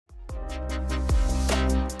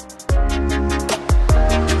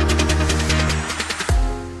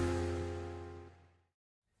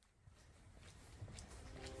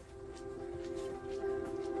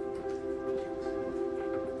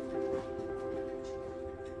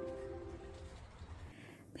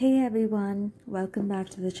Hey everyone, welcome back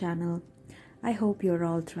to the channel. I hope you're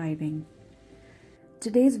all thriving.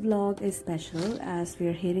 Today's vlog is special as we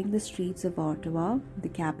are hitting the streets of Ottawa, the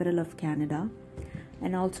capital of Canada,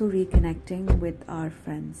 and also reconnecting with our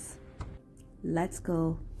friends. Let's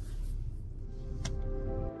go.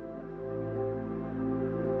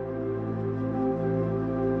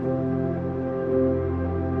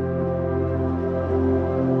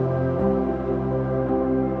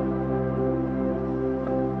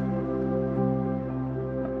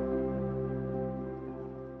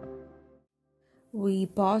 We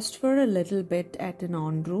paused for a little bit at an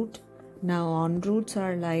en route. Now en routes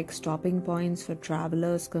are like stopping points for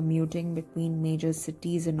travelers commuting between major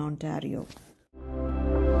cities in Ontario.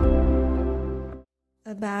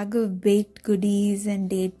 A bag of baked goodies and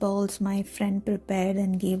date balls my friend prepared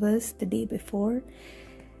and gave us the day before.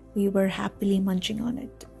 We were happily munching on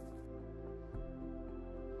it.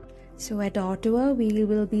 So at Ottawa, we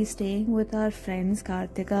will be staying with our friends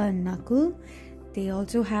Karthika and Nakul. They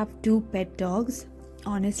also have 2 pet dogs.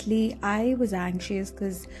 Honestly, I was anxious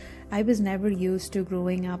because I was never used to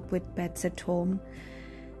growing up with pets at home.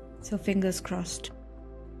 So fingers crossed.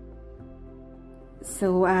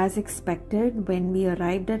 So as expected, when we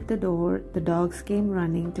arrived at the door, the dogs came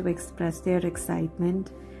running to express their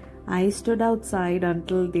excitement. I stood outside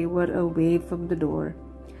until they were away from the door.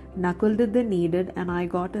 Nakul did the needed and I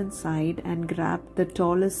got inside and grabbed the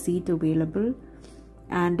tallest seat available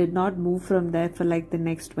and did not move from there for like the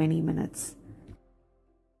next 20 minutes.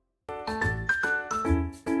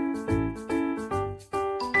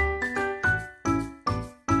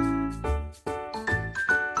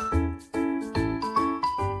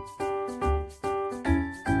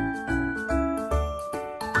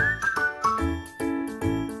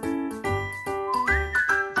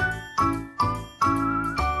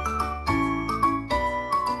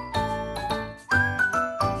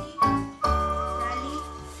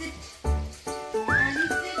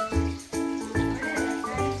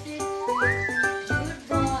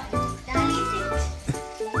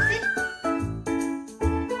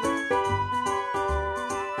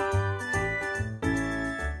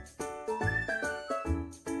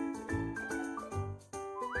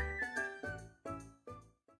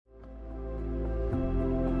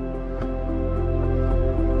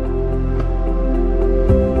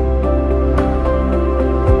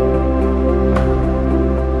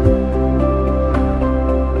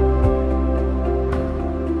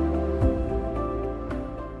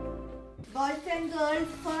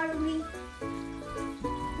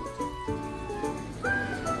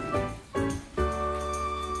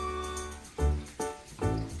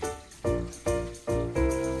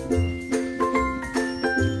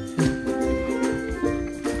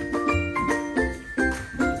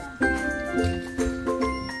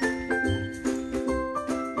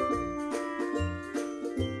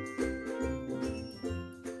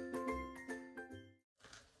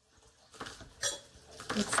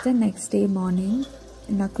 It's the next day morning.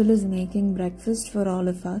 Nakul is making breakfast for all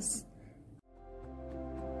of us.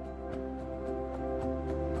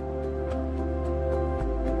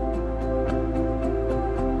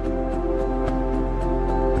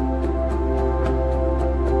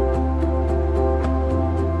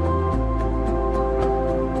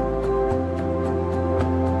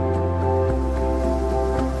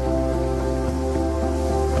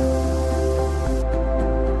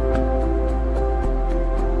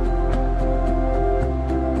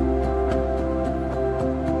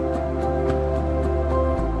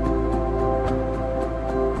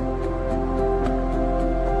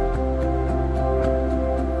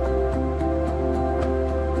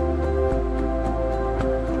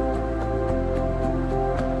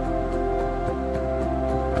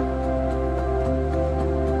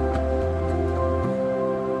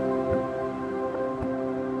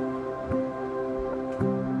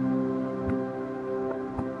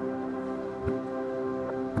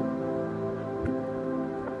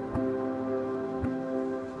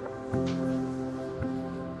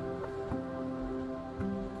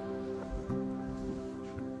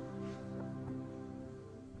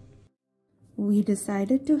 We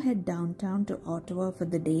decided to head downtown to Ottawa for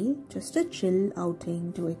the day, just a chill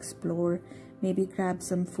outing to explore, maybe grab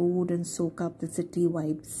some food and soak up the city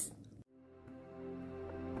vibes.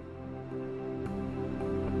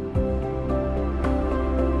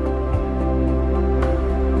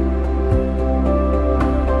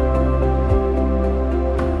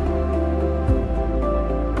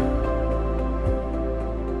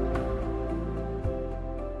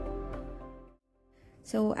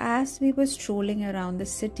 So as as we were strolling around the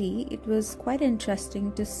city, it was quite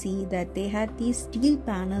interesting to see that they had these steel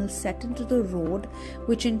panels set into the road,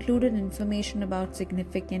 which included information about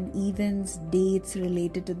significant events, dates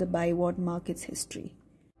related to the ByWard Market's history.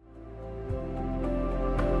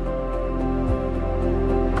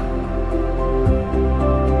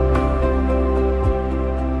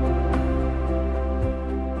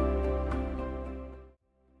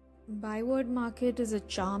 ByWard Market is a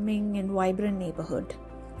charming and vibrant neighborhood.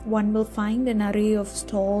 One will find an array of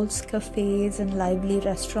stalls, cafes, and lively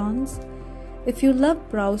restaurants. If you love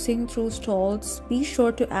browsing through stalls, be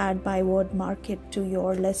sure to add ByWard Market to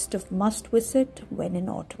your list of must-visit when in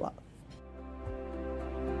Ottawa.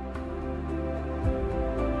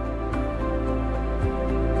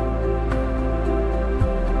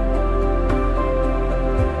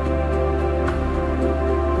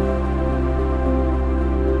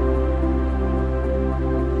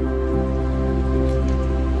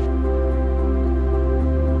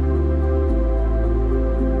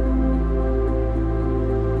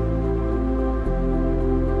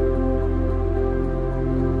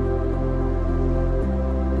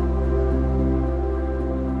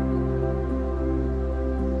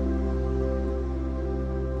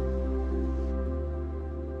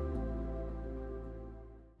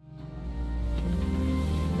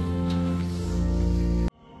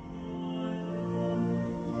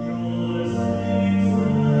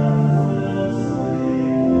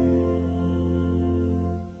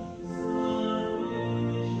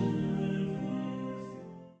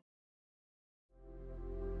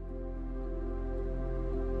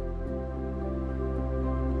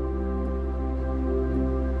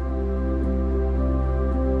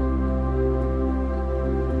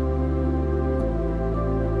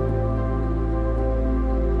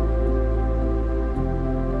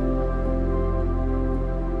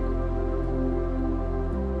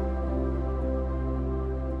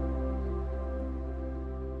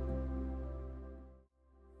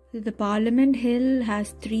 The Parliament Hill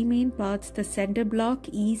has three main parts: the Centre Block,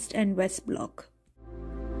 East and West Block.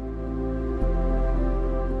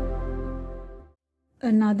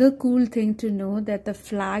 Another cool thing to know that the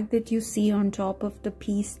flag that you see on top of the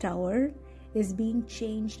Peace Tower is being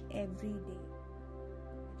changed every day.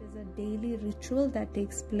 It is a daily ritual that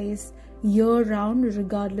takes place year-round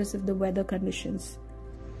regardless of the weather conditions.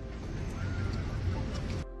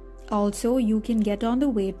 Also, you can get on the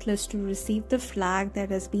wait list to receive the flag that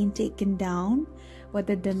has been taken down, but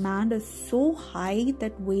the demand is so high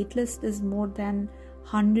that wait list is more than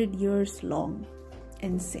 100 years long.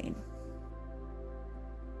 Insane.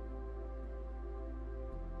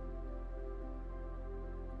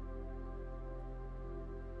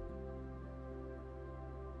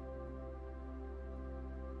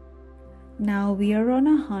 Now we are on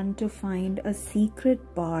a hunt to find a secret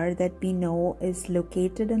bar that we know is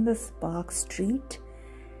located in the Spark Street.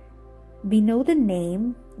 We know the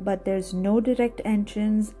name, but there's no direct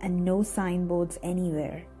entrance and no signboards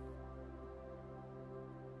anywhere.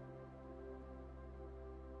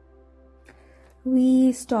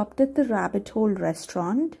 We stopped at the Rabbit Hole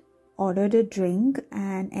restaurant, ordered a drink,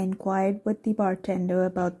 and inquired with the bartender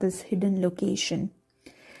about this hidden location.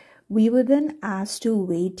 We were then asked to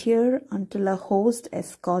wait here until a host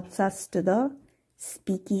escorts us to the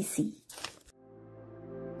speakeasy.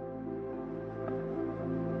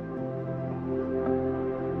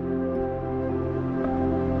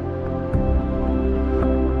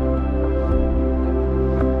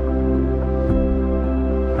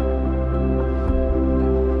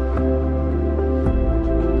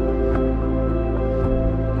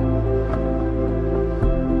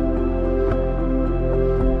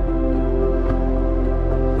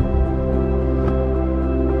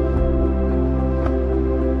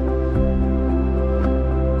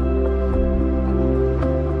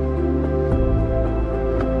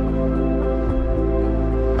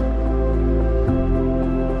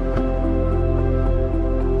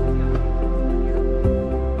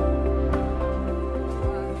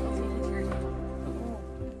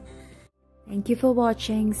 Thank you for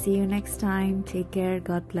watching. See you next time. Take care.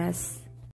 God bless.